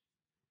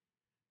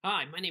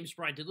Hi, my name is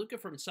Brian DeLuca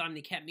from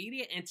Insomnia Cat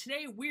Media, and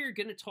today we're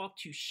going to talk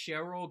to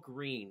Cheryl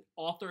Green,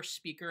 author,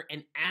 speaker,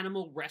 and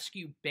animal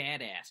rescue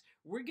badass.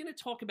 We're going to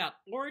talk about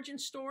origin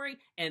story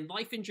and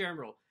life in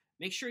general.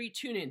 Make sure you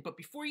tune in, but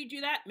before you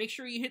do that, make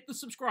sure you hit the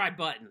subscribe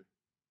button.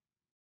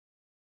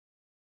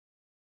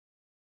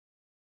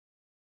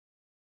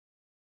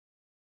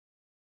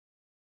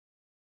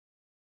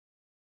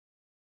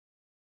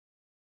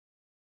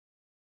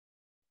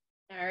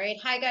 All right.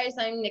 Hi, guys.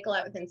 I'm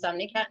Nicolette with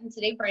Insomnia Cat, and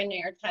today Brian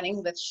and I are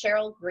chatting with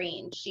Cheryl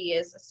Green. She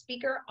is a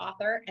speaker,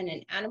 author, and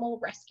an animal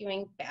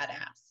rescuing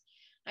badass.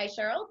 Hi,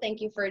 Cheryl.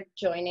 Thank you for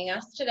joining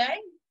us today.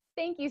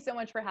 Thank you so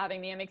much for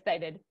having me. I'm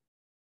excited.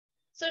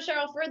 So,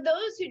 Cheryl, for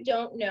those who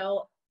don't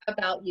know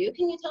about you,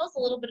 can you tell us a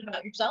little bit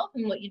about yourself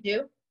and what you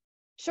do?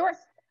 Sure.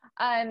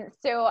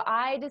 So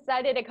I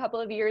decided a couple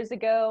of years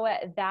ago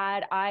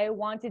that I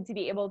wanted to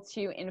be able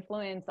to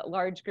influence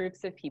large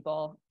groups of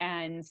people,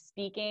 and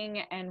speaking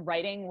and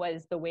writing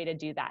was the way to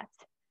do that.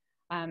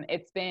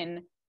 It's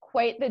been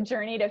quite the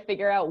journey to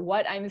figure out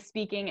what I'm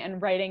speaking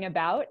and writing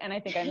about, and I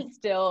think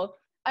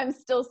I'm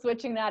still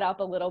switching that up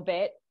a little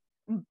bit.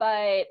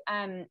 But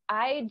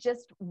I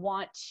just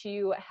want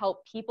to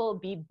help people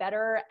be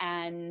better,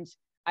 and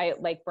I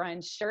like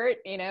Brian's shirt,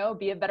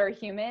 be a better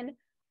human.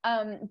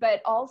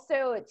 But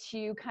also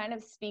to kind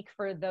of speak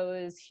for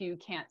those who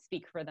can't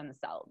speak for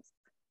themselves.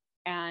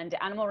 And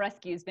animal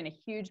rescue has been a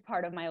huge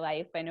part of my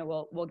life. I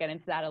know we'll get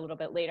into that a little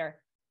bit later.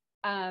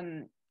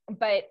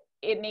 But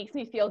it makes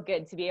me feel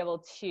good to be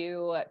able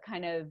to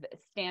kind of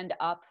stand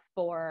up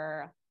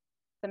for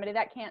somebody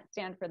that can't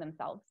stand for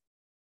themselves.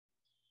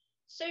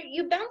 So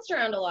you bounced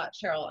around a lot,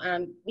 Cheryl.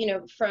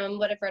 From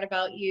what I've read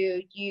about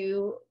you,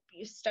 you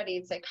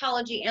studied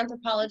psychology,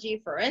 anthropology,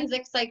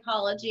 forensic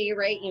psychology,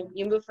 right?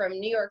 You moved from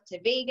New York to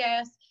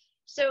Vegas.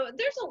 So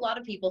there's a lot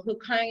of people who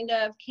kind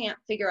of can't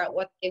figure out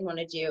what they want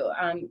to do.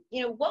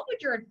 What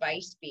would your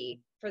advice be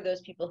for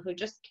those people who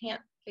just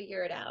can't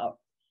figure it out?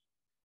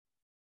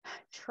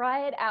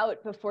 Try it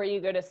out before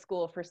you go to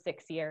school for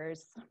 6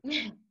 years.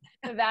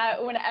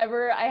 That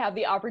whenever I have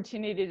the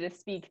opportunity to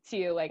speak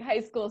to like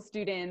high school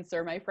students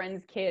or my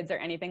friends' kids or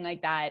anything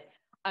like that,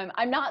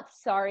 I'm not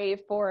sorry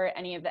for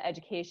any of the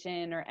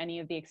education or any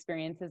of the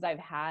experiences I've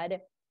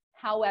had.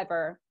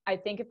 However, I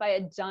think if I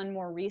had done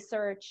more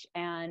research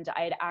and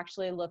I had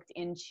actually looked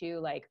into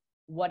like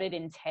what it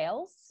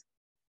entails,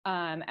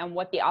 and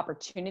what the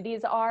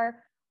opportunities are,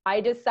 I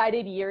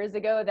decided years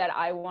ago that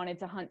I wanted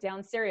to hunt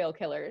down serial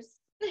killers.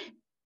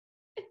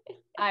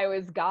 I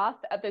was goth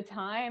at the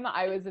time.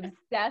 I was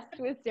obsessed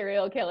with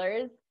serial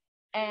killers.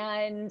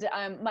 And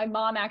my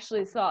mom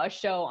actually saw a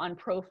show on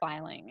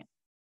profiling.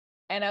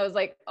 And I was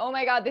like, oh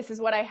my God, this is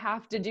what I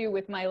have to do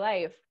with my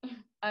life.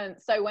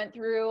 So I went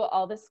through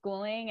all the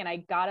schooling and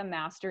I got a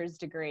master's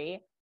degree.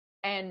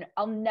 And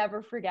I'll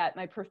never forget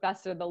my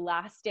professor, the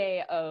last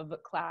day of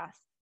class,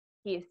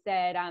 he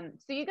said,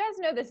 so you guys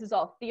know this is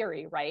all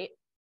theory, right?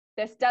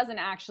 This doesn't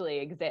actually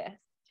exist.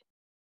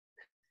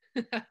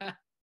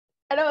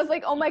 And I was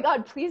like, oh my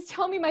God, please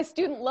tell me my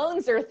student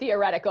loans are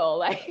theoretical.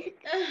 Like,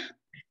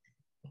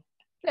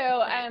 so,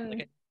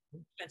 Like, I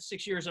spent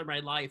 6 years of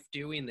my life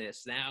doing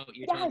this. Now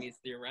you're telling me it's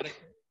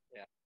theoretical?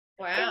 Yeah.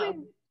 Wow.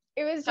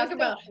 It was Talk just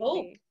about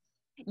hope.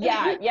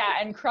 Yeah,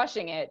 and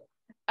crushing it.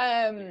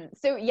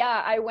 So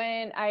yeah,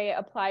 I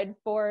applied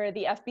for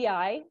the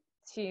FBI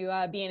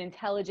to be an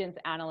intelligence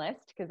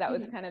analyst because that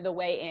was kind of the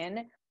way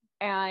in.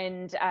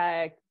 And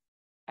I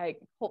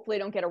hopefully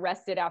don't get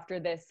arrested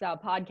after this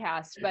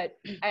podcast, but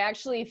I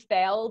actually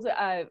failed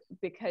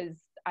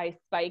because I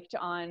spiked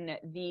on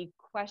the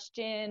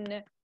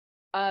question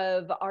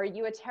of, are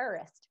you a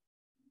terrorist?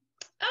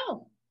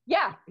 Oh.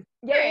 Yeah.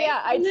 Right.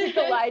 I took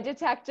the lie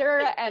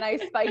detector and I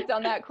spiked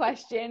on that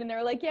question and they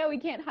were like, yeah, we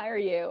can't hire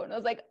you. And I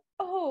was like,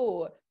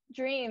 oh,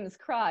 dreams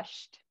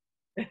crushed.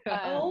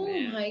 Oh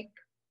my.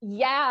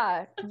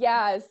 Yeah.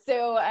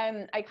 So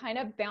I kind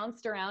of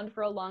bounced around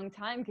for a long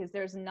time because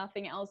there's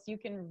nothing else you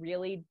can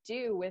really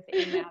do with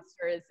a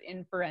master's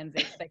in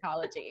forensic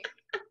psychology.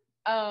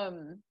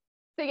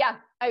 So yeah,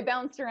 I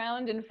bounced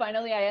around and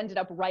finally I ended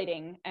up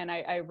writing, and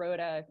I wrote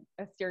a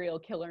serial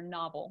killer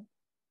novel.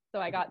 So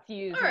I got to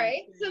use. All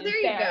right. So there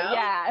you go.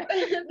 Yeah.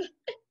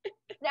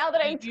 Now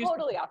that I'm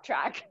totally off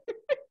track.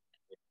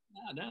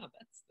 No,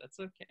 that's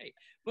okay.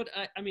 But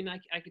I mean,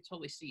 I could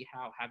totally see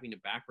how having a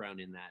background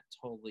in that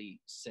totally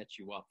sets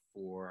you up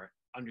for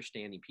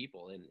understanding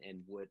people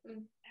and what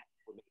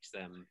makes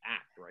them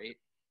act, right?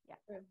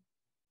 Yeah.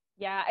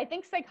 Yeah, I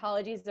think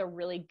psychology is a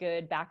really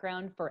good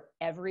background for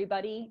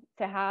everybody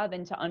to have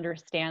and to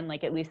understand,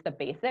 like at least the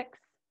basics.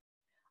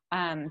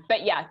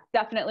 But yeah,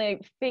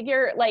 definitely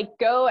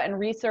go and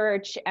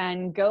research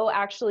and go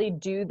actually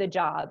do the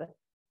job.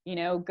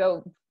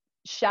 Go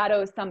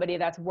shadow somebody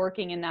that's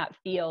working in that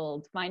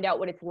field, find out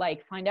what it's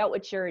like, find out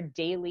what your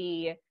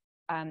daily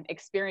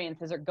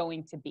experiences are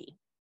going to be.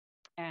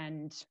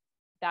 And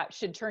that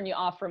should turn you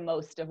off from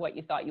most of what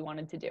you thought you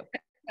wanted to do.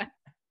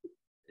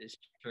 It's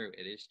true.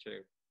 It is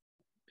true.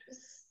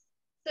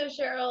 So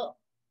Cheryl,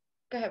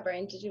 go ahead,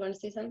 Brian. Did you want to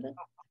say something?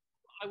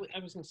 I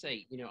was going to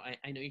say,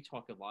 I know you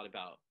talk a lot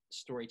about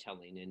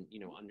storytelling and,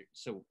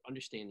 so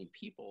understanding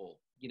people,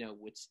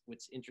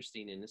 what's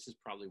interesting, and this is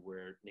probably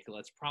where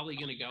Nicolette's probably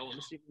going to go, I'm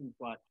assuming,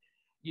 but,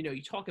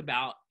 you talk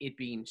about it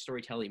being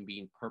storytelling,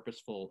 being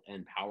purposeful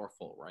and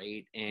powerful,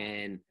 right?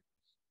 And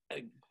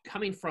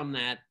coming from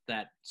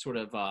that sort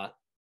of,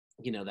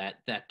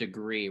 that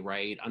degree,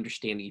 right?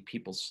 Understanding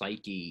people's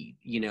psyche,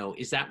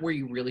 is that where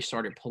you really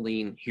started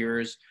pulling,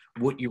 here's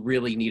what you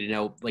really need to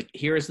know, like,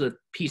 here's the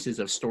pieces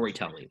of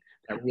storytelling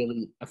that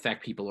really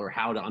affect people, or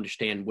how to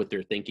understand what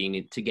they're thinking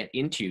and to get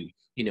into,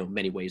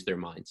 many ways their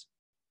minds?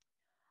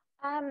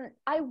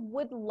 I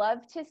would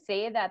love to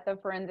say that the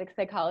forensic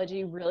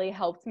psychology really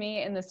helped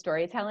me in the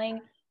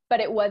storytelling, but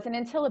it wasn't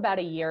until about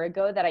a year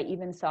ago that I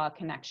even saw a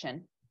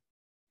connection.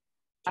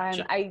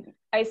 Gotcha.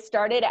 I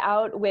started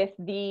out with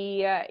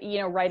the,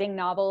 writing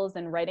novels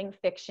and writing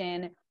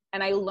fiction,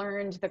 and I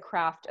learned the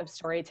craft of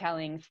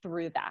storytelling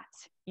through that,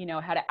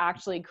 how to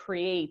actually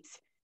create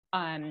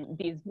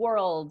these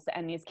worlds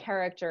and these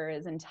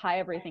characters and tie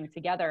everything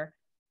together.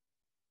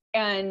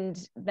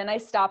 And then I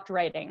stopped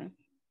writing.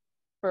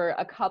 For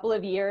a couple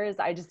of years,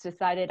 I just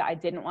decided I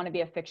didn't want to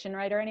be a fiction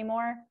writer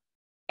anymore.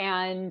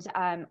 And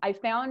I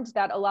found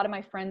that a lot of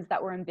my friends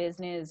that were in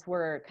business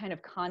were kind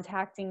of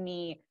contacting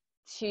me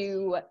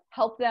to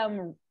help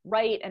them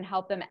write and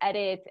help them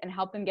edit and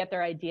help them get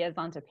their ideas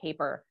onto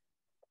paper.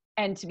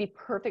 And to be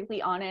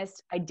perfectly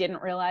honest, I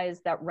didn't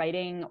realize that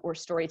writing or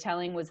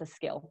storytelling was a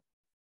skill.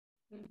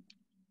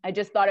 I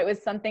just thought it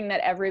was something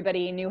that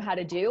everybody knew how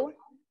to do,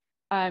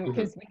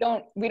 because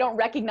we don't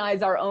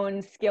recognize our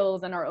own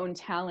skills and our own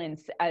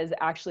talents as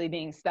actually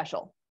being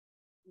special.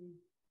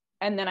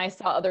 And then I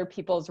saw other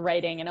people's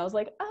writing and I was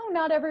like, oh,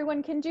 not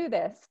everyone can do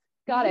this.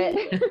 Got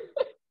it.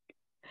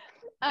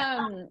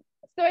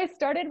 So I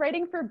started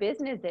writing for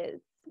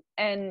businesses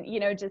and,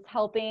 just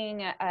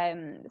helping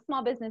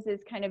small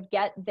businesses kind of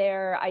get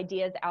their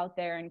ideas out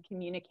there and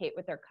communicate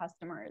with their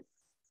customers.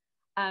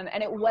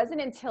 And it wasn't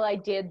until I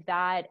did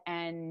that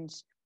and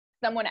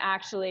someone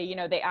actually,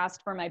 they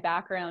asked for my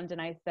background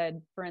and I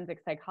said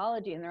forensic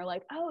psychology, and they're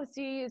like, oh, so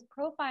you use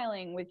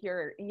profiling with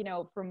your,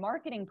 for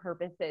marketing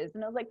purposes.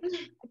 And I was like, I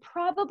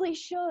probably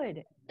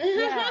should.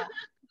 Yeah.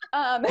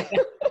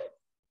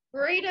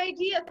 Great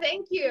idea.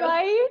 Thank you.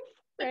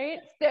 Right.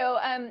 So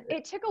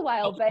it took a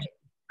while, but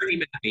journey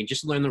mapping,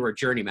 just learn the word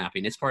journey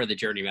mapping. It's part of the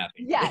journey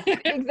mapping. Yes,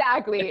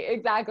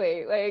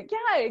 exactly. Like,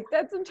 yeah,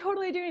 I'm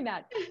totally doing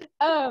that.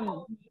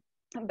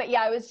 But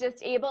yeah, I was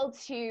just able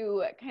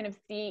to kind of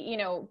see,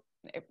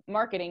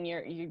 marketing,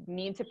 you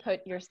need to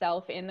put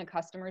yourself in the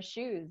customer's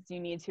shoes. You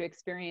need to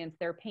experience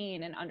their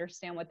pain and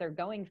understand what they're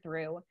going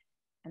through.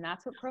 And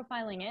that's what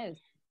profiling is.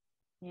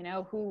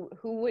 Who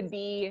would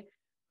be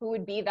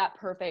that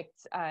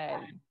perfect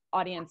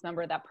audience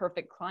member, that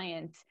perfect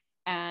client,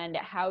 and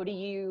how do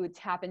you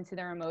tap into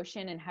their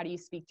emotion and how do you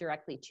speak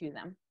directly to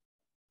them?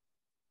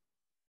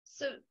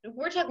 So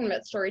we're talking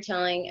about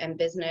storytelling and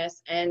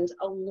business, and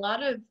a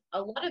lot of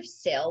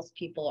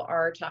salespeople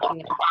are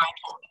talking about.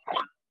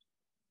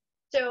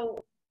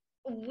 So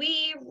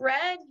we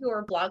read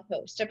your blog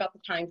post about the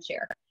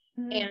timeshare,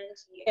 and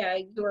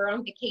you were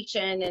on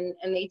vacation,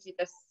 and they do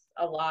this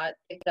a lot.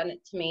 They've done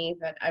it to me,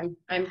 but I'm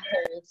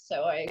cold,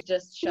 so I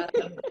just shut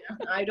up.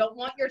 I don't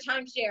want your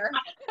timeshare.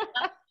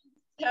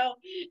 So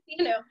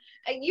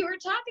you were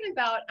talking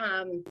about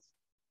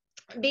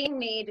being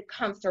made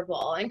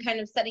comfortable and kind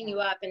of setting you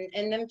up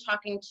and them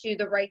talking to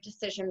the right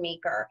decision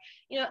maker,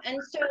 and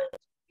so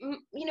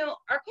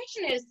our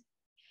question is,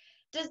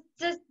 does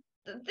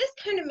this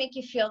kind of make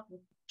you feel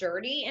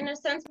dirty in a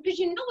sense, because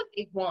you know what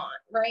they want,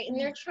 right? And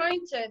they're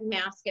trying to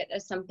mask it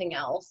as something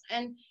else.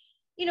 And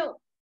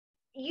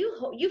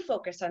you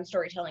focus on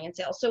storytelling and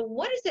sales. So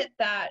what is it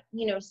that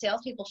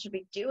salespeople should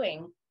be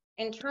doing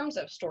in terms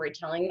of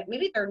storytelling that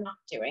maybe they're not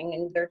doing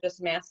and they're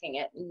just masking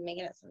it and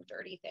making it some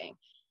dirty thing?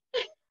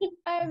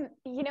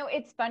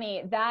 It's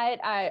funny that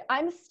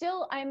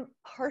I'm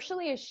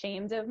partially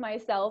ashamed of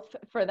myself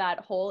for that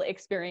whole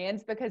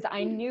experience, because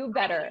I knew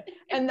better.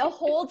 And the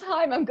whole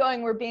time I'm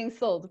going, we're being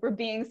sold. We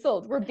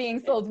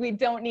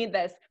don't need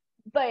this.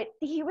 But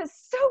he was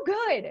so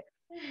good.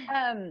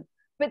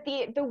 But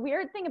the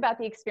weird thing about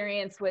the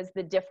experience was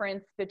the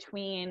difference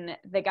between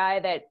the guy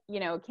that,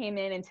 came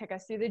in and took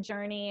us through the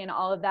journey and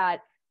all of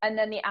that, and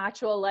then the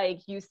actual,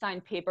 you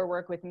signed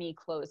paperwork with me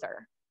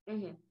closer.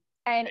 Mm-hmm.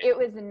 And it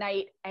was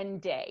night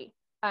and day,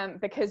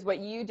 because what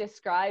you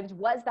described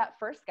was that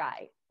first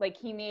guy.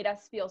 He made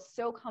us feel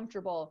so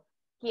comfortable.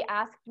 He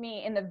asked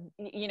me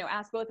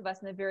asked both of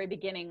us in the very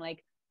beginning,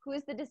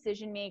 who's the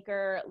decision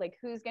maker?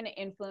 Who's going to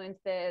influence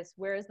this?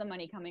 Where is the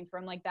money coming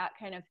from? That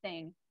kind of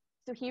thing.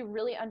 So he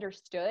really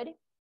understood.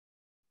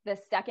 The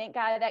second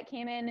guy that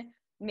came in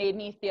made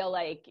me feel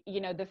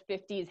the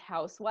 50s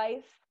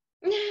housewife.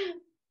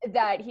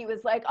 That he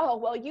was like, oh,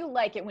 well, you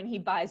like it when he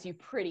buys you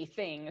pretty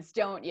things,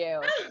 don't you?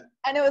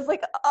 And it was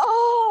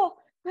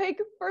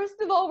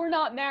first of all, we're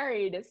not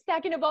married.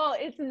 Second of all,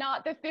 it's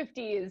not the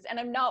 50s and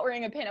I'm not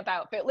wearing a pinup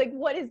outfit.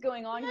 What is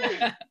going on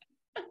here?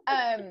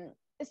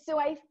 So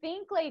I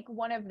think like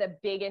one of the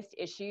biggest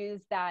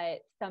issues that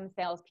some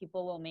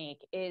salespeople will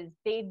make is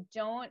they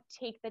don't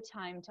take the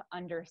time to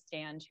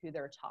understand who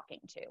they're talking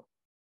to.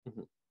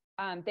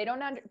 They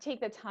don't take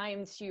the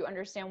time to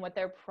understand what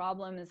their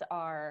problems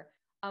are,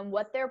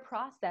 what their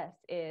process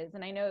is.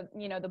 And I know,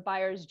 you know, the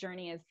buyer's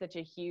journey is such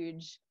a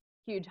huge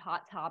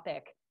hot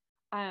topic.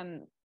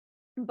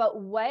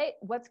 But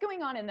what's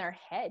going on in their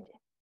head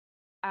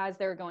as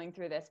they're going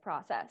through this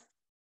process?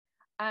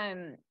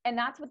 And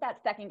that's what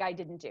that second guy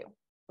didn't do.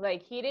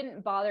 Like, he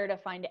didn't bother to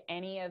find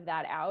any of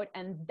that out.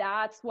 And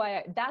that's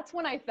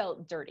when I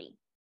felt dirty.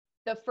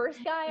 The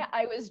first guy,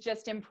 I was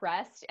just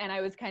impressed and I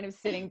was kind of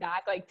sitting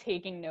back, like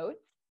taking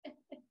notes.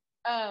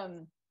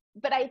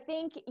 But I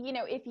think, you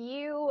know, if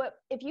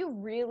you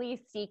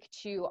really seek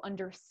to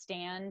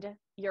understand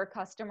your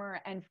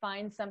customer and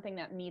find something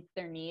that meets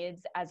their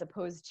needs, as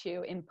opposed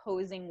to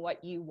imposing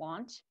what you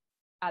want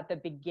at the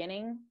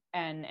beginning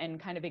and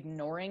kind of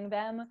ignoring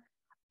them,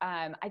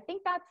 I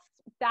think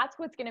that's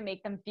what's going to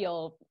make them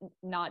feel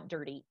not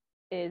dirty,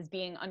 is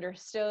being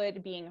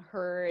understood, being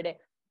heard,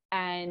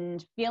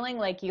 and feeling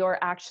like you're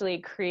actually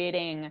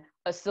creating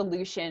a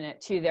solution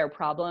to their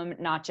problem,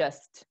 not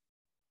just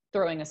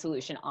throwing a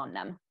solution on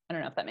them. I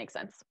don't know if that makes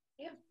sense.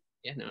 Yeah.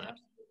 Yeah, no,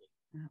 absolutely.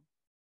 Yeah.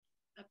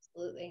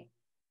 Absolutely.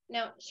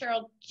 Now,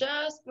 Cheryl,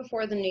 just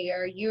before the new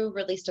year, you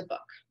released a book,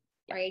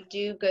 right?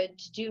 Do Good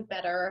to Do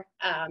Better,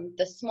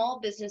 The Small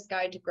Business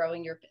Guide to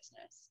Growing Your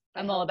Business.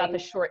 I'm all about the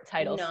short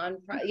titles.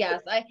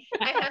 Yes, I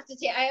have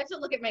to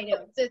look at my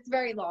notes. It's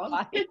very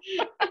long.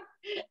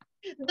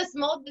 The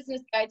Small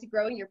Business Guide to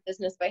Growing Your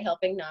Business by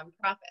Helping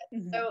Nonprofits.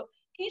 Mm-hmm. So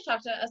can you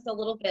talk to us a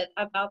little bit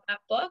about that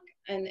book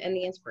and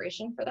the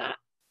inspiration for that?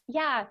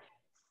 Yeah.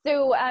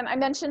 So I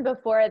mentioned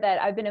before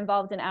that I've been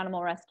involved in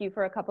animal rescue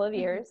for a couple of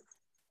years.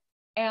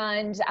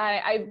 And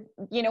I,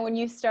 you know, when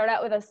you start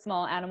out with a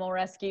small animal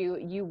rescue,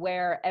 you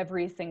wear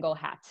every single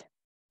hat.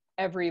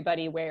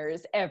 Everybody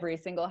wears every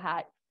single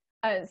hat.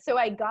 So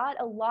I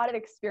got a lot of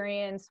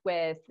experience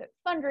with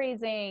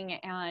fundraising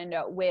and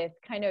with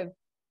kind of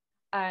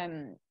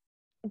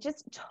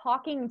just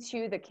talking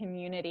to the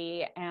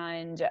community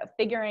and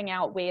figuring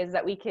out ways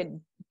that we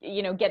could,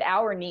 you know, get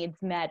our needs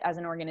met as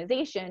an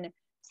organization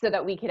so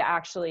that we could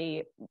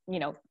actually, you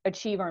know,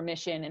 achieve our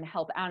mission and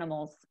help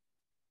animals.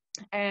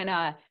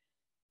 And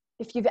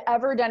if you've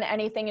ever done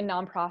anything in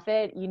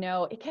nonprofit, you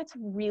know, it gets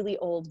really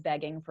old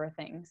begging for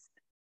things.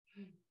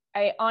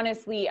 I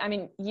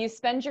mean, you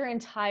spend your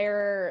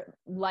entire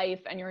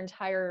life and your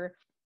entire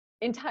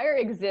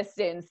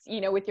existence,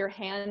 you know, with your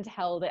hand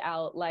held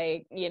out,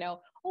 like, you know,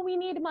 oh, we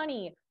need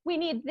money, we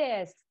need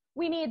this,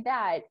 we need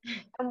that.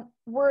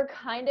 We're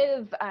kind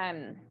of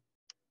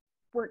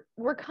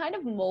we're kind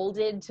of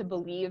molded to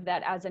believe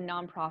that as a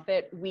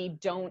nonprofit, we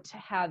don't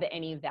have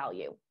any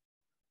value,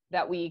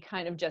 that we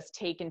kind of just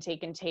take and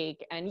take and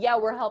take. And yeah,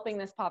 we're helping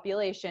this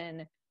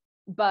population,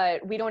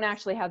 but we don't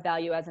actually have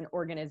value as an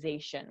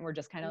organization. We're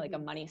just kind of like a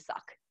money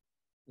suck.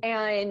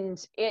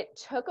 And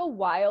it took a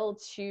while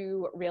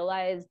to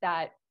realize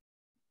that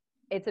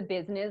it's a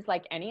business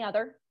like any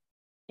other.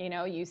 You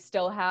know, you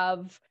still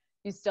have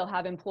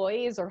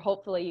employees, or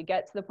hopefully you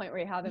get to the point where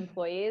you have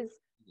employees.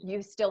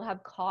 You still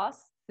have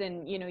costs,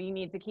 and, you know, you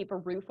need to keep a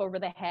roof over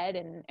the head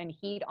and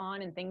heat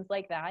on and things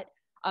like that,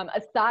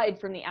 aside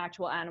from the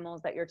actual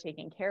animals that you're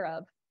taking care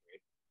of.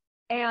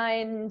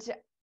 And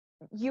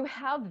you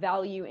have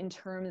value in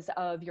terms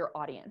of your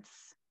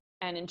audience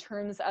and in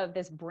terms of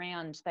this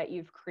brand that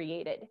you've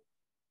created.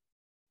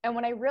 And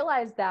when I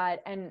realized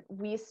that, and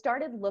we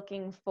started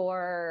looking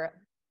for,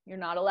 you're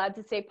not allowed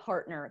to say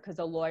partner because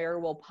a lawyer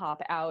will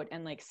pop out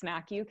and like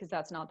smack you, because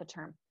that's not the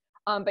term.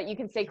 But you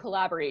can say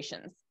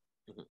collaborations.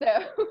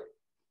 So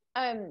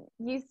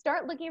you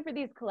start looking for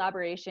these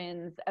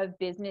collaborations of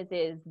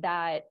businesses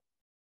that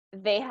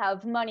they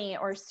have money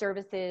or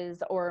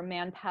services or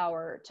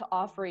manpower to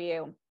offer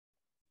you,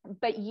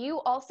 but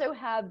you also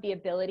have the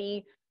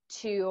ability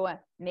to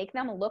make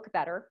them look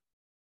better.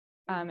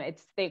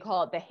 They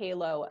call it the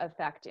halo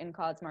effect in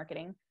cause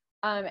marketing.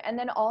 And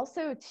then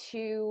also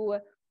to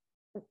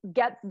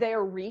get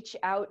their reach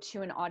out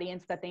to an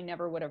audience that they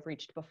never would have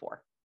reached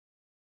before.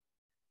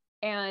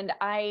 And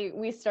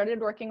we started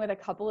working with a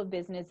couple of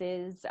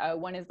businesses.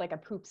 One is like a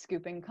poop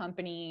scooping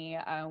company.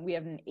 We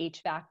have an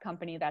HVAC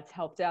company that's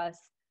helped us.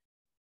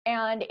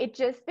 And it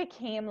just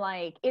became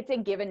like, it's a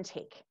give and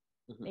take.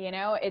 You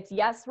know, it's,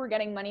 yes, we're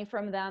getting money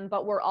from them,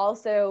 but we're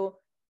also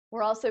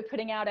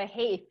putting out a,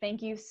 hey,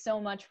 thank you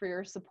so much for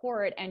your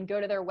support, and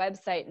go to their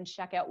website and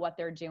check out what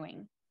they're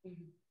doing.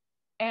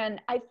 And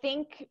I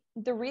think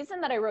the reason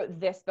that I wrote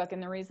this book,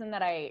 and the reason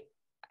that I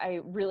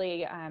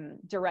really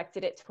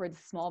directed it towards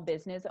small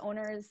business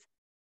owners,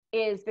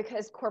 is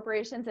because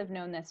corporations have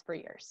known this for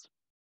years.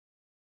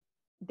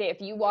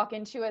 If you walk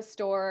into a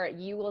store,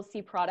 you will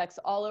see products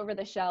all over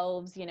the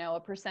shelves. You know,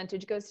 a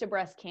percentage goes to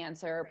breast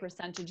cancer, a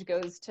percentage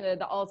goes to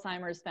the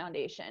Alzheimer's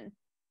Foundation.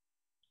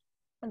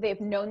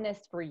 They've known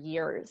this for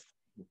years.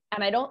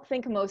 And I don't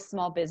think most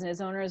small business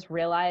owners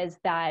realize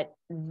that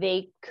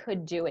they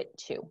could do it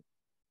too.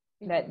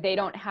 That they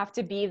don't have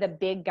to be the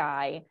big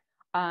guy.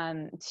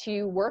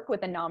 to work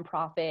with a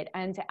nonprofit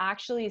and to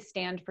actually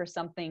stand for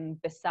something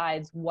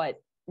besides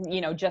what,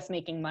 just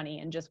making money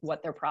and just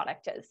what their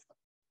product is.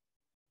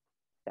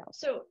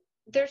 So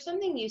there's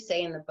something you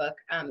say in the book,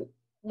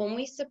 when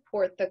we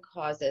support the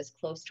causes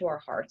close to our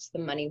hearts, the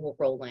money will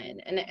roll in.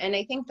 And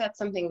I think that's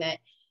something that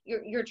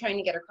you're trying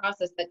to get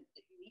across, is that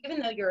even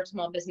though you're a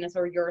small business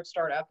or you're a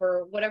startup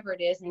or whatever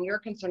it is, and you're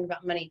concerned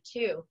about money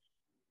too,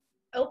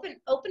 open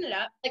it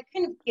up. Like,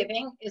 kind of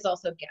giving is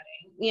also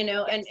getting,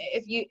 and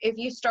if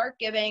you start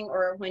giving,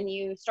 or when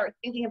you start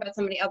thinking about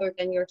somebody other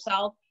than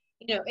yourself,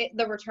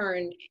 the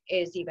return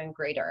is even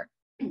greater.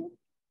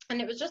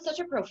 And it was just such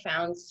a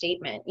profound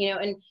statement,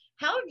 and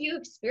how have you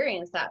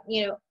experienced that?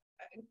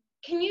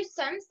 Can you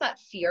sense that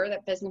fear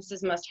that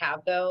businesses must have,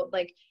 though?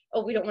 Like,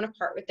 oh, we don't want to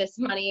part with this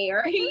money,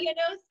 or,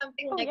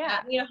 something like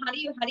that. How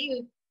do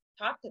you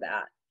talk to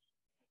that?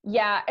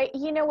 Yeah.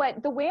 You know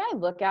what, the way I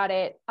look at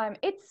it,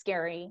 it's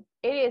scary.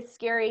 It is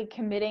scary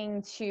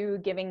committing to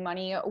giving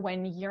money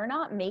when you're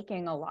not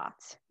making a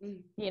lot.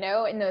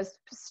 In those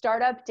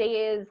startup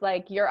days,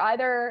 like, you're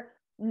either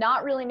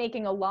not really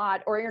making a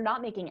lot or you're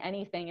not making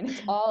anything, and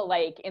it's all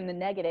like in the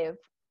negative.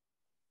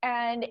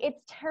 And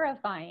it's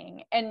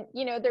terrifying. And,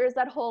 there's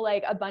that whole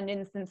like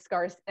abundance and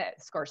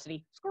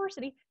scarcity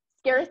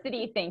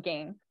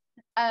thinking,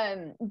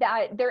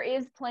 that there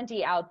is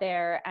plenty out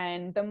there.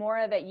 And the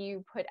more that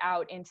you put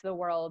out into the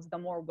world, the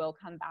more will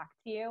come back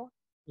to you.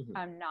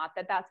 Not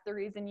that that's the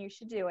reason you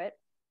should do it,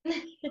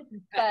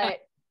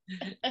 but,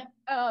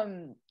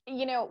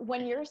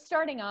 when you're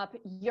starting up,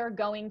 you're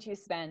going to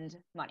spend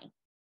money.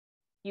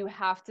 You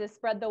have to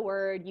spread the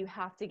word. You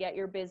have to get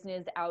your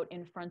business out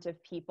in front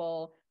of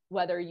people,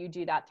 whether you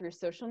do that through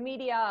social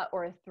media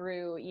or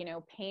through,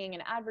 paying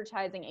an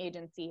advertising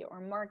agency or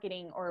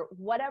marketing or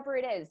whatever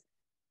it is.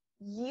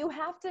 You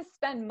have to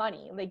spend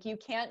money. Like, you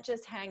can't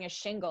just hang a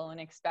shingle and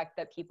expect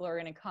that people are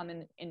going to come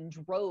in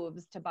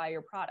droves to buy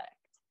your product.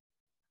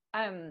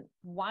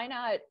 Why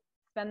not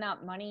spend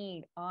that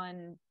money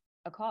on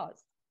a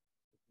cause?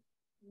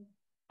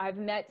 I've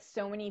met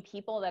so many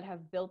people that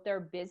have built their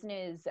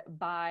business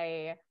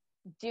by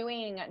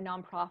doing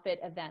nonprofit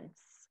events,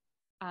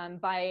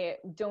 by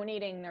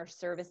donating their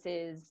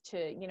services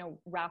to,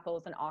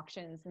 raffles and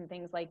auctions and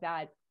things like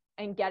that,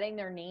 and getting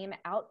their name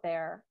out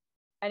there.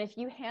 And if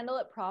you handle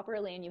it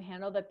properly and you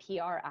handle the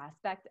PR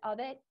aspect of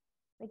it,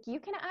 like,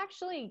 you can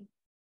actually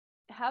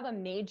have a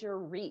major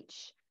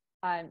reach,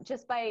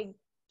 just by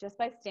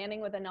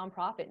standing with a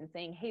nonprofit and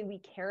saying, hey, we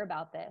care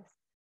about this.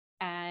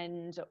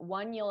 And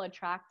one, you'll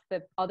attract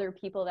the other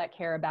people that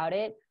care about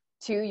it.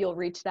 Two, you'll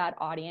reach that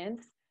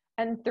audience.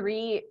 And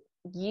three,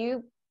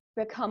 you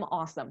become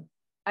awesome.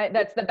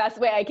 That's the best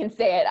way I can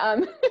say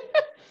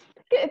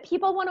it.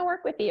 People want to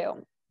work with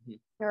you.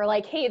 They're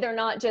like, hey, they're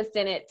not just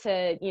in it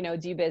to,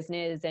 do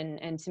business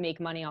and to make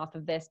money off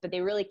of this, but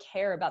they really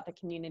care about the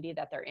community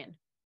that they're in.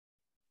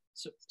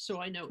 So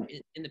I know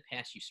in the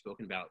past you've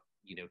spoken about,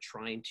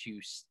 trying to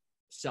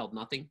sell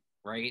nothing,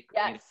 right?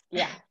 Yes.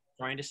 Yeah.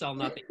 Trying to sell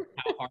nothing,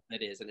 how hard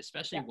that is. And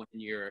especially when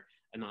you're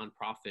a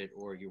nonprofit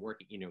or you're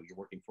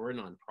working for a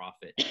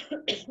nonprofit,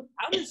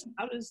 how does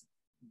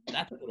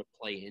that sort of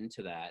play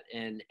into that?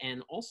 And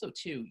also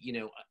too,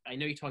 I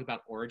know you talk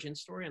about origin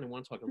story, and I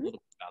want to talk a little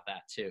bit about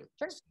that too.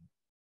 Sure.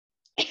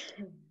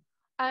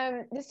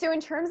 So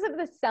in terms of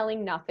the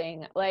selling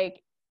nothing,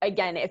 like,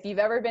 again, if you've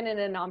ever been in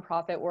a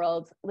nonprofit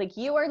world, like,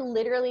 you are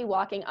literally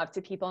walking up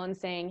to people and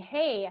saying,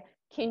 hey,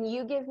 can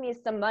you give me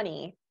some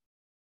money?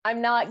 I'm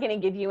not going to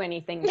give you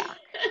anything back.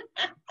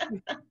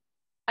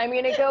 I'm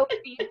going to go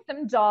feed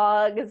some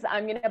dogs.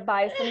 I'm going to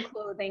buy some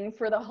clothing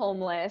for the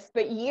homeless,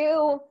 but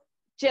you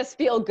just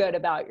feel good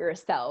about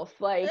yourself.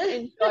 Like,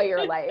 enjoy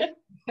your life.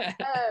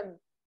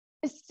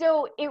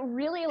 So it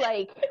really,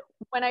 like,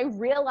 when I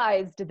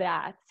realized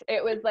that,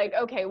 it was like,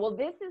 okay, well,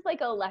 this is like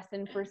a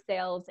lesson for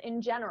sales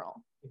in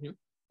general,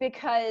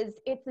 because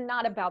it's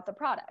not about the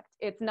product.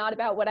 It's not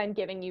about what I'm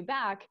giving you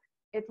back.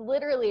 It's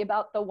literally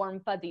about the warm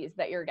fuzzies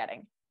that you're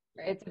getting.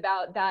 Right. It's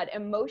about that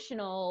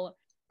emotional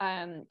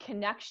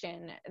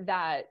connection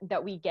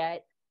that we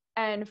get,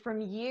 and from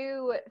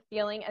you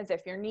feeling as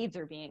if your needs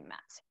are being met.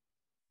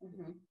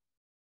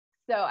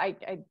 So I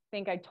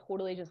think I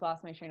totally just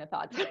lost my train of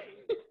thought.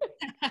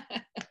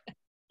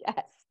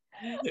 Yes.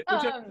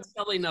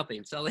 Selling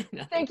nothing.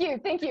 Thank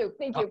you.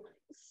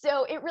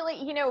 So it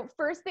really,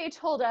 first they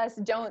told us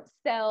don't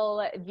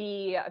sell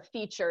the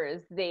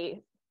features,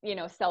 they,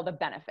 sell the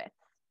benefits.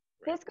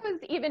 This goes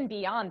even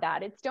beyond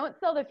that. It's don't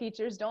sell the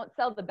features, don't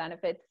sell the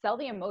benefits, sell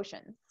the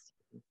emotions.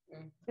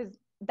 Because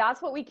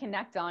that's what we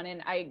connect on.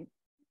 And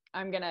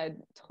I'm going to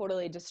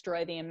totally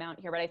destroy the amount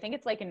here, but I think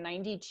it's like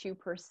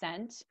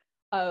 92%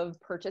 of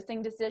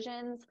purchasing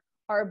decisions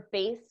are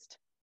based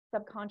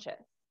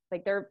subconscious.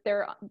 Like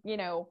they're,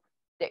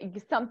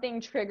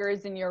 something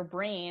triggers in your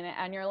brain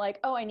and you're like,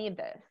 oh, I need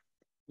this,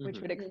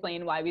 which would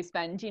explain why we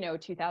spend,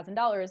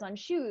 $2,000 on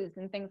shoes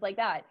and things like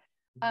that.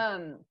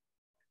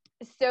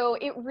 So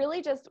it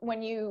really just,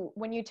 when you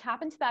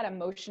tap into that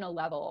emotional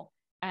level,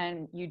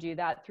 and you do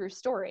that through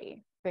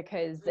story,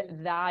 because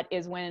that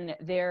is when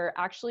they're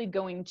actually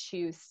going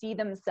to see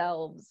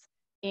themselves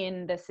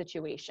in the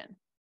situation.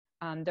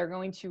 They're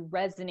going to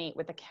resonate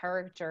with the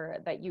character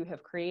that you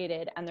have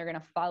created, and they're going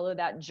to follow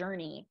that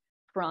journey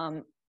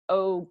from,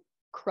 oh,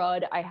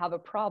 crud, I have a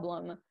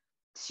problem,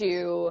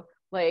 to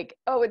like,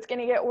 oh, it's going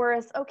to get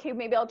worse. Okay,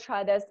 maybe I'll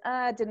try this.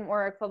 It didn't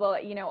work, blah,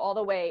 blah, blah, all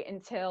the way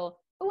until,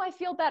 oh, I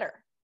feel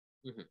better.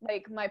 Mm-hmm.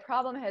 Like my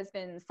problem has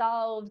been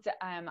solved.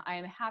 I'm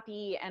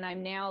happy. And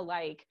I'm now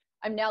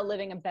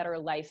living a better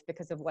life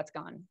because of what's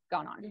gone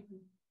on. Mm-hmm.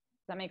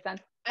 Does that make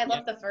sense? I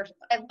love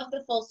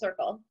the full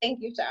circle.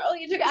 Thank you, Cheryl.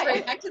 You took us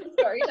right back to the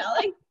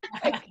storytelling.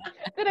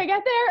 Did I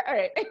get there? All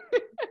right.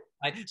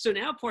 So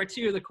now part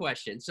 2 of the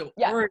question. So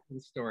origin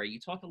story. You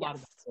talk a lot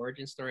about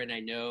origin story, and I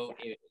know,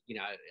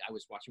 I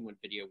was watching one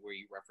video where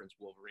you referenced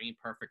Wolverine,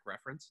 perfect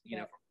reference, for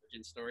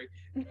origin story.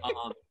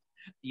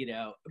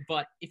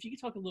 But if you could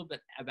talk a little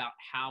bit about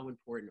how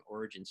important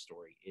origin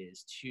story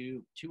is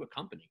to a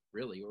company,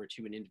 really, or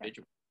to an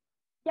individual.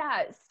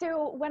 Yeah.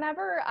 So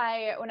whenever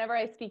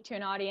I speak to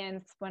an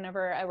audience,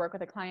 whenever I work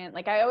with a client,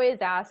 like I always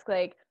ask,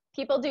 like,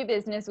 people do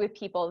business with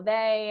people,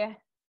 they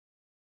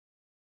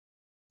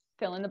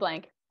fill in the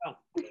blank. Oh,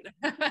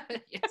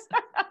 yes.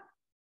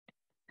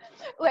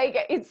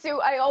 So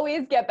I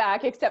always get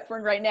back, except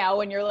for right now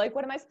when you're like,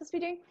 what am I supposed to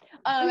be doing?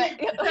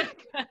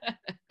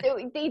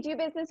 So they do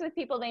business with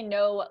people they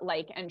know,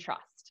 like, and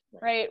trust,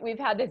 right? We've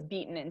had this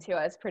beaten into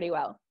us pretty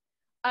well.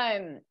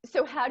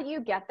 So how do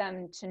you get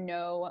them to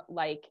know,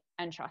 like,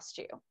 and trust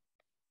you?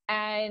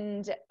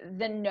 And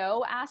the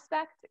know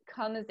aspect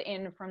comes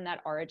in from that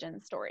origin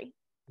story.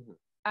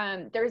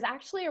 Mm-hmm. There's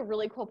actually a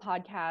really cool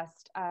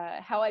podcast,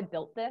 How I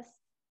Built This.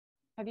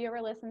 Have you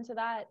ever listened to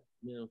that?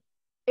 No.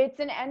 It's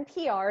an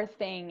NPR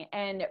thing,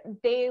 and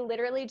they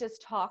literally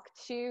just talk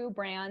to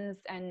brands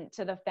and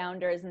to the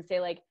founders and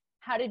say, like,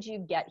 how did you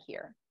get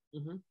here?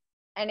 Mm-hmm.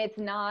 And it's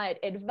not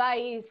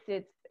advice.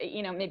 It's,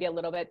 maybe a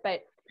little bit,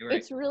 but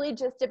it's really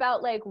just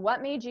about, like,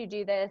 what made you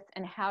do this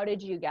and how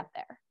did you get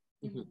there?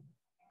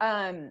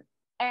 Mm-hmm.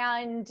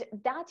 And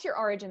that's your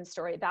origin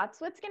story.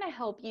 That's what's going to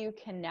help you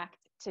connect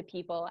to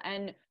people.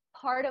 And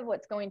part of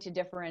what's going to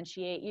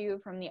differentiate you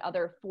from the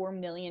other 4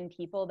 million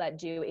people that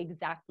do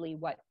exactly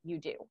what you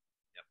do.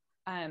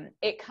 Yep.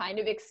 It kind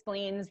of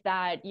explains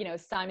that,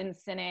 Simon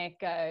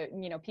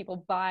Sinek,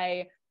 people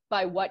buy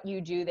what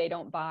you do. They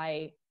don't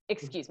buy,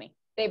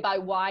 they buy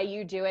why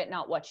you do it,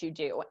 not what you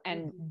do.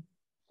 And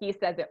he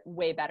says it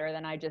way better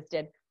than I just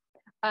did.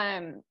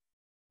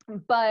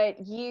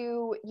 But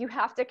you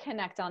have to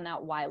connect on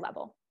that why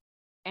level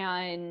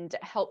and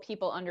help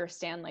people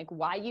understand, like,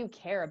 why you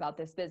care about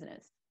this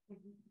business.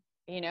 Mm-hmm.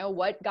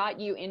 What got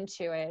you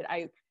into it?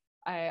 I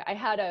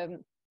had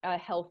a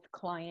health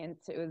client.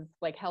 It was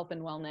like health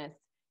and wellness,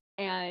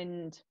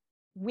 and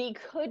I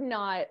could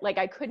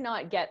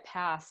not get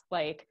past,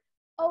 like,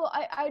 oh,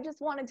 I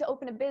just wanted to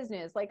open a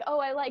business. Like, oh,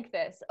 I like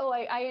this. Oh,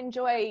 I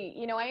enjoy,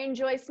 I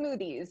enjoy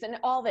smoothies and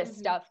all this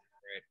stuff.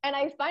 And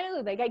I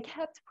finally, I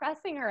kept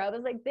pressing her. I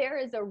was like, there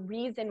is a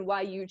reason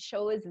why you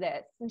chose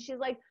this. And she's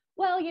like,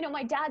 well,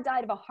 my dad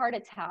died of a heart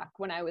attack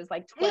when I was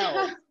like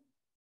 12.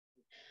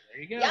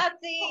 There you go. Yahtzee.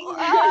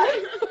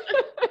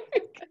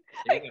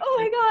 Oh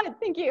my God,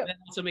 thank you. That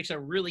also makes a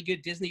really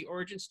good Disney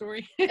origin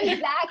story.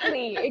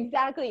 Exactly.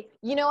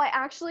 I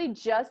actually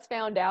just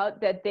found out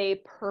that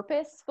they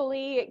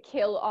purposefully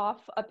kill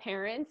off a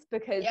parent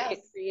because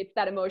it creates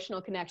that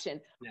emotional connection.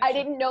 I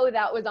didn't know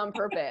that was on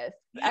purpose.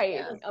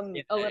 I'm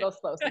a little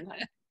slow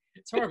sometimes.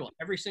 It's horrible.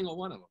 Every single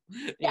one of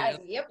them. Yes.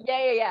 Yep.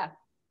 Yeah.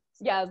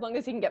 Yeah, as long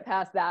as you can get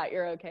past that,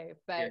 you're okay.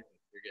 But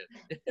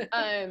you're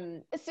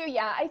good. So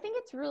yeah, I think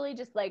it's really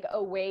just like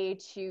a way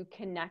to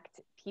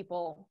connect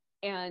people,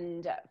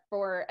 and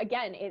for,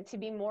 again, it to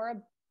be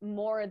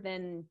more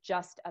than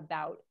just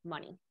about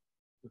money.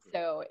 Mm-hmm.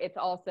 So it's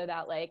also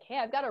that, like, hey,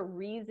 I've got a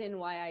reason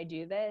why I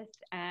do this,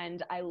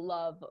 and I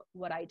love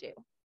what I do.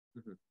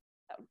 Mm-hmm.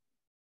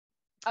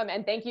 So,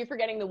 and thank you for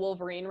getting the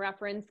Wolverine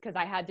reference, because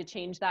I had to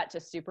change that to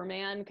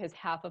Superman, because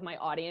half of my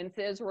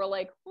audiences were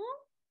like,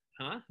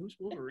 huh? Who's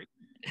Wolverine?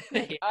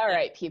 All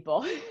right,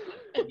 people.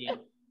 Yeah.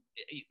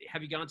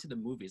 Have you gone to the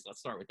movies? Let's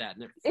start with that.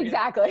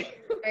 Exactly.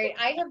 Right.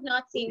 I have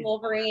not seen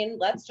Wolverine.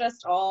 Let's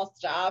just all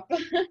stop. Wait,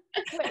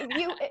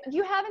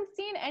 you haven't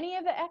seen any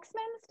of the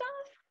X-Men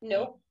stuff?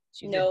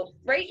 Nope.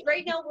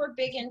 Right now we're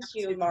big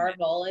into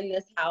Marvel in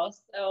this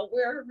house, so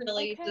we're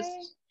really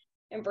just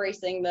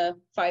embracing the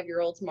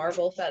 5-year-old's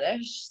Marvel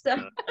fetish. So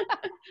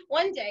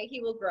one day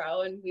he will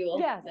grow and we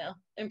will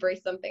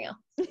embrace something else.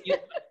 Yeah,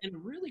 and a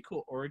really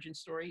cool origin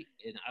story,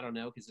 and I don't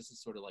know, because this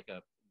is sort of like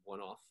a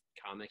one-off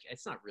comic.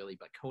 It's not really,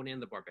 but Conan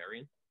the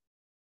Barbarian.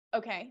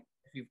 Okay.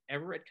 If you've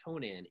ever read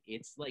Conan,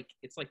 it's like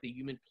the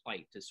human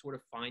plight to sort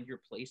of find your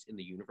place in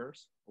the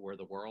universe or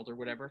the world or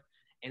whatever.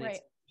 And it's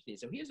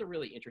interesting. So he has a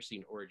really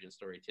interesting origin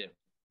story too.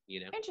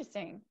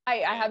 Interesting. I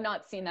have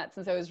not seen that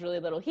since I was really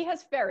little. He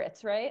has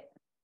ferrets, right?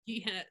 He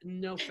had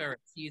no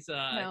ferrets. He's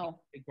a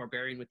big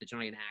barbarian with the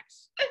giant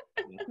axe.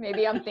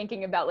 Maybe I'm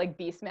thinking about like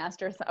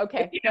Beastmaster.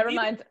 Okay, never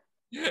mind.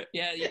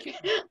 Yeah, you can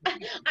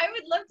I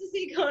would love to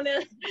see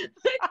Conan with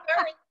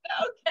ferrets,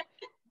 though.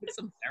 with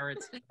some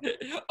ferrets.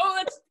 Oh,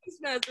 that's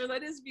Beastmaster.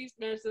 That is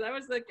Beastmaster. I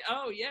was like,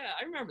 oh yeah,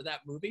 I remember that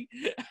movie.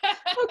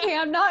 Okay,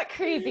 I'm not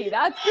crazy.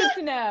 That's good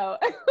to know.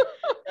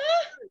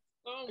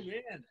 Oh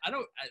man,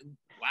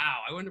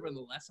 wow, I wonder when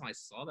the last time I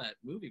saw that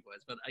movie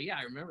was, but yeah,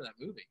 I remember that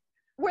movie.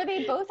 Were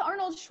they both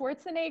Arnold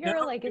Schwarzenegger?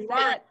 No, like, is they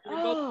that? weren't.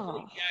 They were both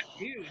Oh, Jack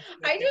Hughes.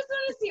 I just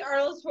want to see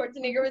Arnold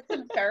Schwarzenegger with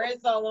some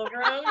ferrets all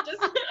over him.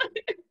 Just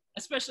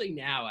Especially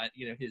now at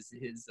his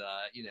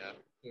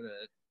sort of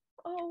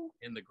oh.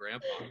 in the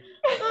grandpa.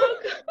 oh,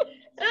 God.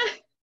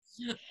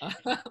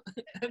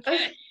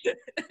 Okay.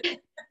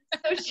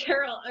 So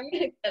Cheryl, I'm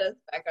gonna get us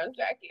back on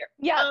track here.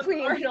 Yeah,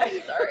 please.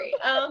 Arnold, sorry.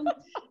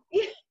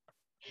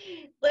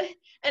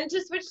 And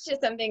to switch to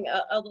something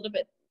a little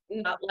bit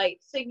not light.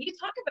 So you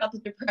talk about the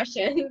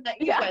depression that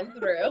you went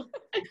through.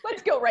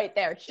 Let's go right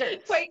there. Sure.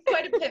 Quite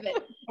a pivot.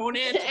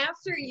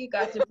 After you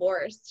got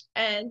divorced,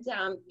 and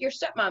your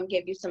stepmom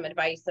gave you some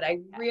advice that I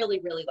really,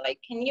 really like.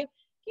 Can you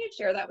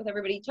share that with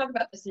everybody? Talk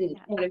about this in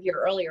one of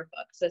your earlier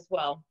books as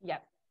well.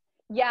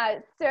 Yeah.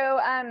 So,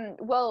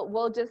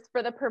 we'll just,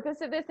 for the purpose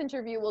of this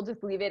interview, we'll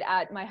just leave it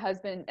at my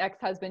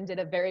ex-husband did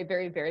a very,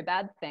 very, very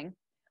bad thing.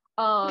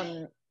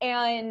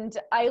 And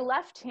I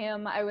left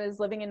him. I was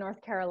living in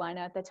North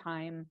Carolina at the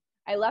time.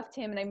 I left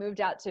him and I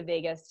moved out to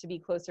Vegas to be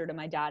closer to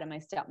my dad and my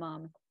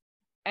stepmom.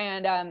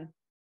 And,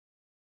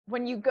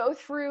 when you go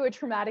through a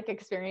traumatic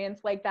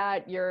experience like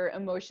that, your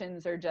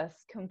emotions are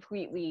just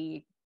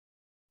completely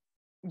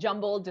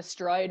jumbled,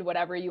 destroyed,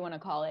 whatever you want to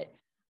call it.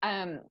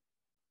 And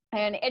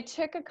it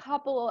took a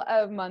couple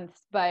of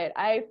months, but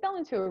I fell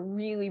into a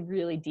really,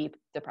 really deep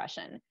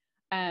depression.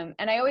 And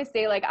I always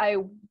say, like,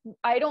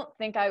 I don't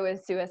think I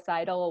was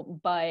suicidal,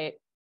 but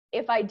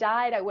if I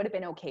died, I would have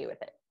been okay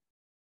with it.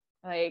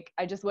 Like,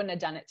 I just wouldn't have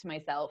done it to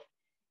myself.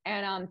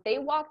 And they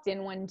walked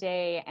in one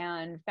day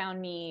and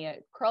found me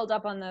curled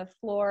up on the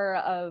floor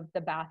of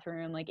the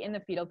bathroom, like in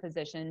the fetal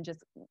position,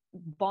 just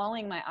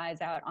bawling my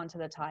eyes out onto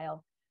the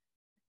tile.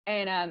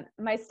 And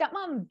my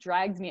stepmom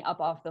dragged me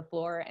up off the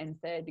floor and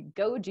said,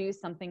 go do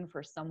something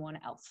for someone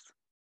else.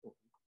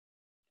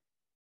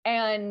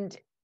 And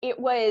it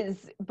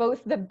was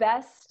both the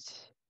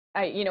best,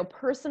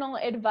 personal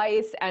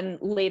advice, and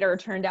later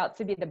turned out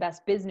to be the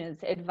best business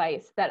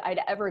advice that I'd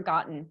ever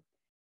gotten.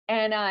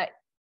 And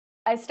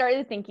I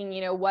started thinking,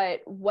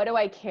 what do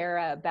I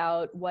care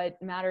about?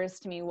 What matters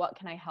to me? What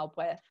can I help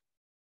with?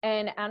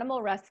 And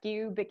animal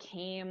rescue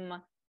became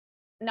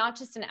not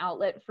just an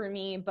outlet for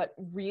me, but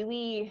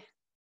really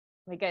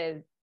like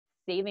a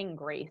saving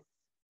grace.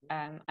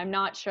 I'm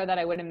not sure that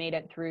I would have made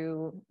it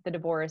through the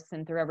divorce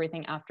and through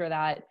everything after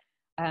that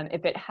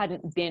if it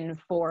hadn't been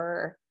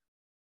for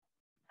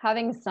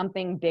having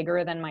something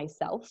bigger than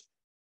myself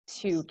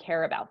to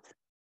care about.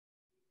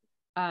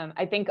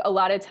 I think a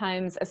lot of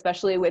times,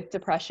 especially with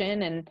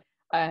depression,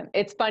 and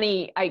it's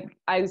funny,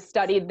 I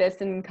studied this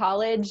in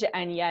college,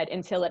 and yet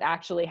until it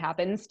actually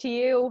happens to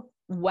you,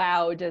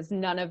 wow, does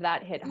none of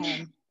that hit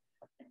home.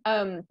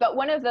 But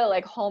one of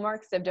the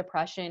hallmarks of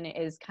depression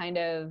is kind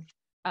of,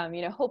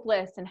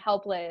 hopeless and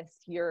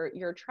helpless.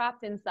 You're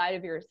trapped inside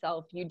of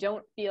yourself. You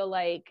don't feel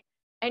like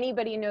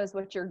anybody knows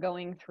what you're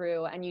going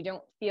through, and you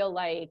don't feel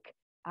like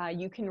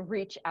you can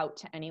reach out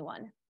to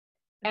anyone.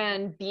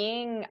 And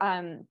being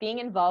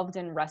involved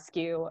in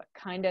rescue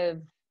kind of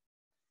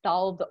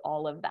solved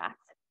all of that.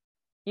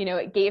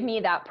 It gave me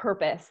that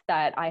purpose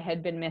that I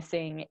had been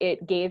missing.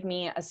 It gave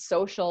me a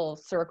social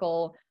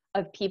circle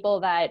of people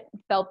that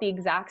felt the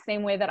exact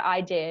same way that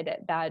I did,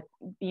 that,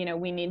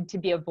 we need to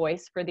be a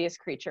voice for these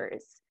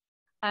creatures.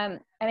 And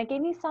it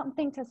gave me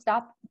something to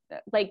stop,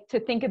 to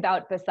think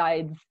about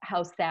besides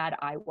how sad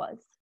I was.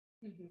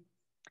 Mm-hmm.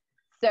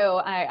 So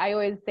I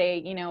always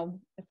say,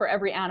 for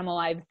every animal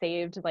I've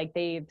saved,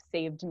 they've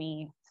saved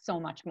me so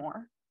much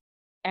more.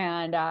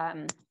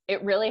 And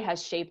it really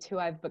has shaped who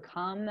I've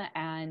become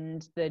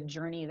and the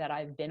journey that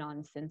I've been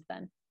on since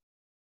then.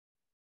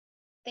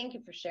 Thank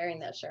you for sharing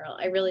that, Cheryl.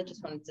 I really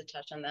just wanted to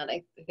touch on that.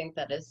 I think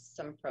that is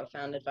some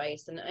profound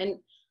advice. And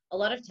a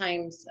lot of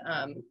times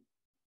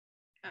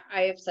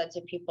I have said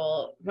to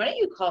people, why don't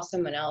you call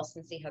someone else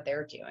and see how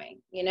they're doing?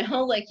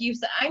 Like you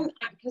said,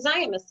 because I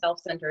am a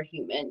self-centered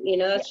human,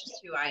 that's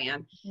just who I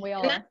am. We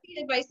all and that's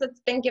the advice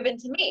that's been given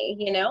to me,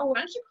 why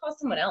don't you call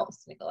someone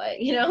else, Nicolette?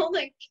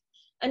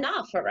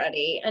 Enough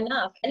already,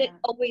 enough. And it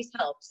always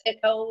helps. It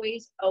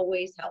always,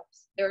 always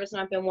helps. There has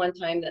not been one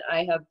time that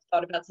I have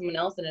thought about someone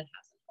else and it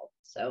hasn't helped.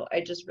 So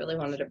I just really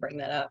wanted to bring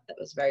that up. That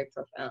was very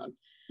profound.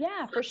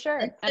 Yeah, for sure.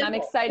 And I'm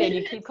excited.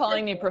 You keep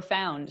calling me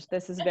profound.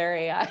 This is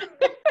very, I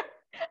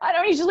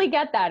don't usually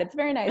get that. It's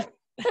very nice.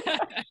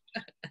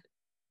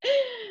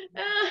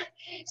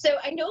 So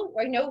I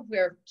know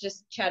we're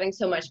just chatting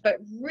so much, but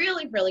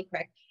really, really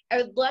quick, I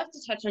would love to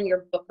touch on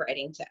your book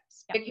writing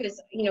tips because,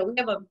 we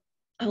have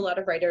a lot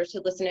of writers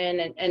who listen in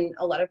and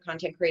a lot of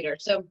content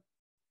creators. So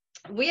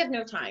we have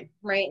no time,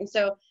 right? And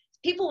so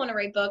people want to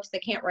write books, they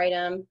can't write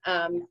them.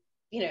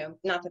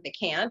 Not that they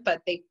can't,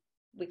 but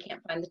we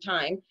can't find the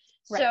time.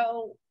 Right.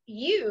 So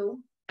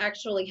you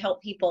actually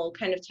help people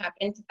kind of tap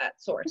into that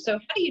source. So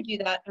how do you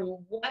do that, and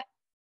what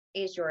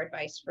is your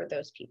advice for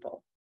those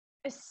people?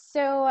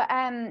 So,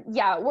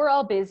 yeah, we're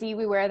all busy.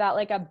 We wear that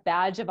like a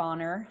badge of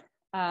honor.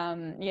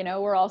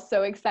 We're all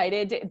so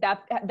excited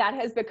that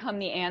has become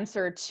the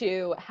answer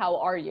to how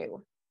are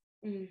you,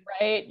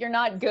 right? You're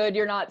not good.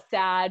 You're not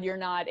sad. You're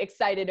not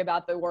excited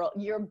about the world.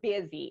 You're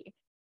busy.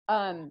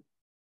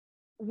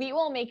 We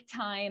will make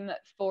time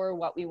for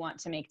what we want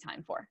to make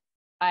time for.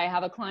 I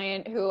have a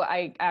client who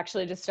I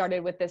actually just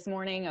started with this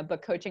morning, a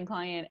book coaching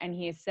client. And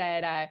he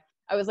said,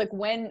 I was like,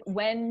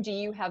 when do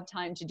you have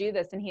time to do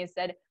this? And he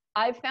said,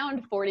 I've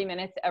found 40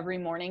 minutes every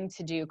morning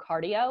to do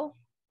cardio.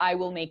 I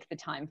will make the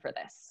time for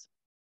this.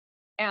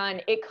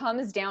 And it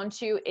comes down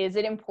to, is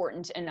it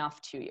important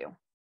enough to you?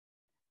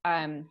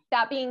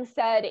 That being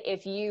said,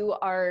 if you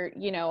are,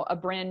 a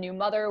brand new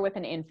mother with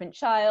an infant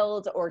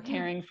child or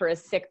caring for a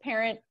sick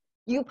parent,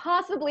 you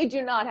possibly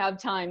do not have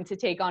time to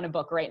take on a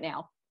book right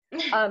now.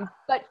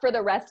 But for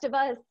the rest of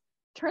us,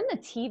 turn the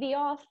TV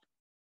off.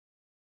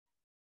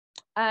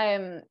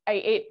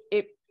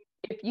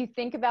 If you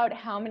think about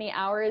how many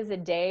hours a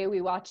day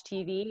we watch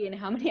TV and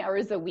how many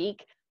hours a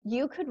week,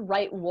 you could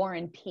write War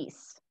and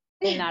Peace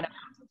in that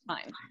amount of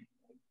time.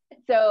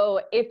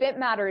 So if it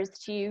matters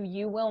to you,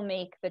 you will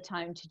make the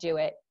time to do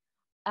it.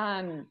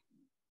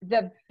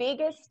 The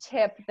biggest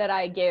tip that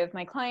I give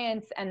my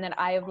clients and that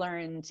I have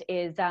learned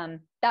is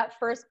that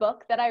first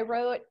book that I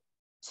wrote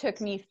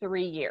took me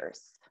 3 years.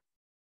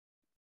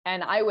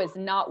 And I was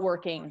not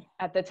working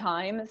at the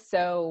time.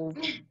 So,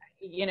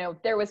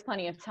 there was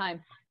plenty of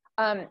time.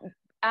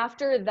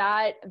 After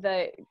that,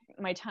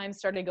 my time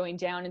started going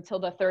down until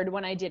the third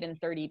one I did in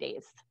 30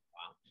 days.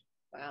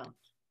 Wow.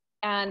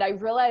 And I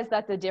realized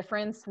that the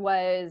difference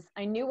was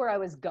I knew where I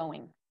was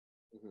going.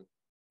 Mm-hmm.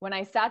 When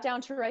I sat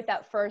down to write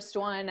that first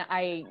one,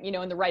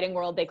 in the writing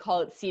world, they call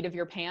it seat of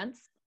your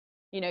pants.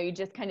 You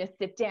just kind of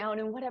sit down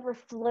and whatever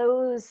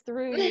flows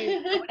through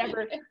you,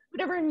 whatever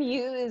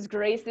muse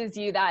graces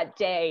you that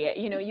day,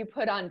 you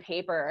put on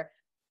paper.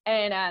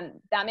 And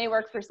that may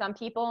work for some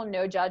people,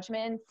 no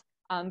judgments.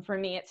 For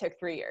me, it took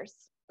 3 years.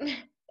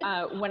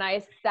 When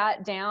I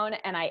sat down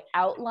and I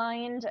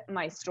outlined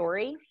my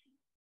story,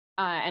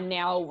 and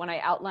now when I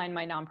outline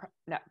my my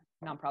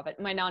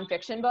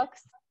nonfiction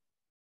books,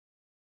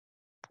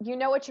 you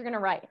know what you're going to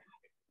write.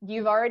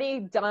 You've already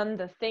done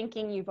the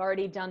thinking. You've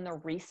already done the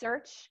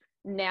research.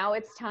 Now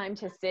it's time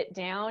to sit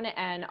down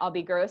and, I'll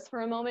be gross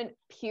for a moment,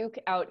 puke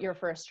out your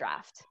first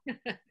draft.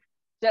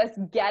 Just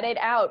get it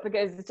out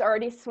because it's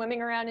already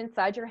swimming around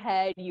inside your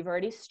head. You've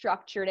already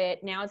structured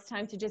it. Now it's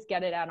time to just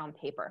get it out on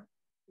paper.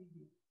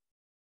 Mm-hmm.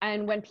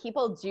 And when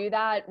people do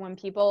that, when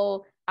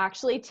people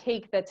actually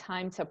take the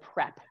time to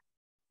prep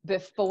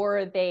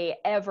before they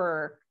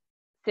ever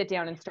sit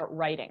down and start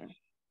writing,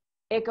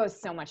 it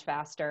goes so much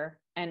faster.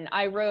 And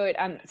I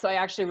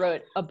actually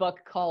wrote a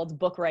book called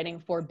Book Writing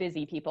for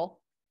Busy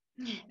People.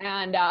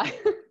 And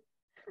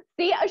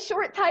see, a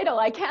short title,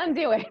 I can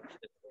do it.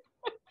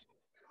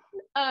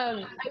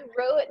 I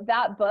wrote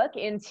that book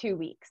in 2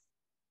 weeks.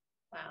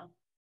 Wow.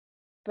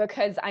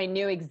 Because I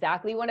knew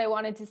exactly what I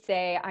wanted to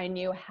say. I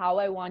knew how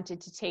I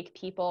wanted to take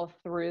people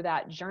through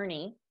that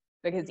journey,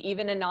 because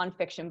even a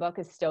nonfiction book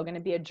is still going to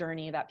be a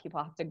journey that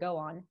people have to go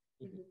on.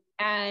 Mm-hmm.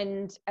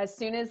 And as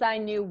soon as I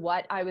knew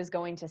what I was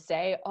going to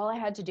say, all I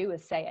had to do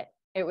was say it.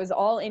 It was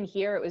all in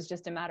here. It was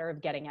just a matter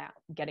of getting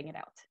it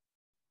out.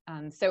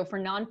 So for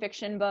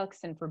nonfiction books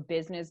and for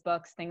business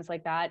books, things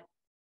like that,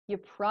 you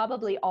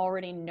probably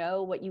already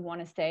know what you want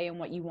to say and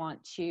what you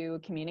want to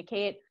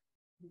communicate.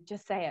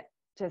 Just say it.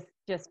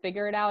 Just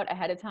figure it out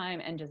ahead of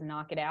time and just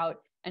knock it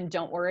out. And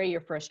don't worry,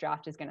 your first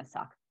draft is going to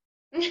suck.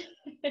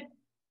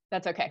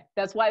 That's okay.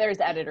 That's why there's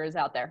editors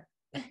out there.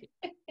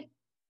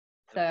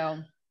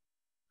 So.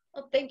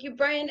 Well, thank you,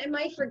 Brian. Am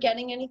I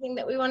forgetting anything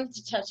that we wanted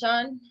to touch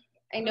on?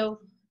 I know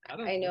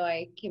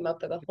I came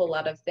up with a whole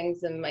lot of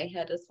things in my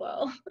head as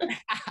well.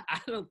 I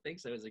don't think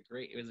so. It was a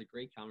great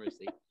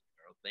conversation,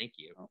 Cheryl. Thank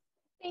you.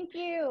 Thank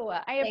you.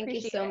 Thank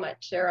you so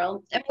much,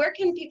 Cheryl. And where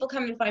can people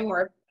come and find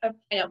out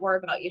more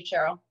about you,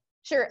 Cheryl?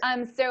 Sure.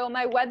 So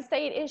my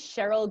website is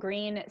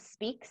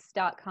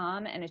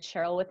CherylGreenSpeaks.com, and it's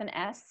Cheryl with an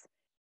S.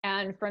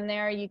 And from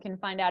there, you can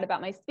find out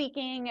about my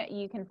speaking.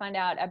 You can find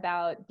out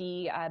about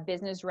the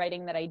business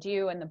writing that I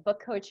do and the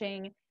book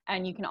coaching.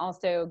 And you can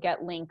also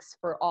get links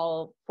for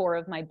all 4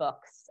 of my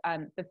books.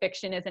 The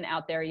fiction isn't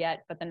out there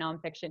yet, but the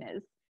nonfiction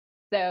is.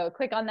 So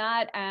click on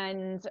that,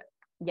 and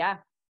yeah,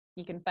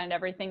 you can find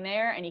everything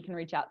there, and you can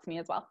reach out to me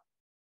as well.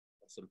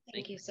 Awesome.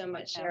 Thank you so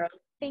much, Cheryl.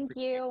 Thank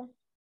you.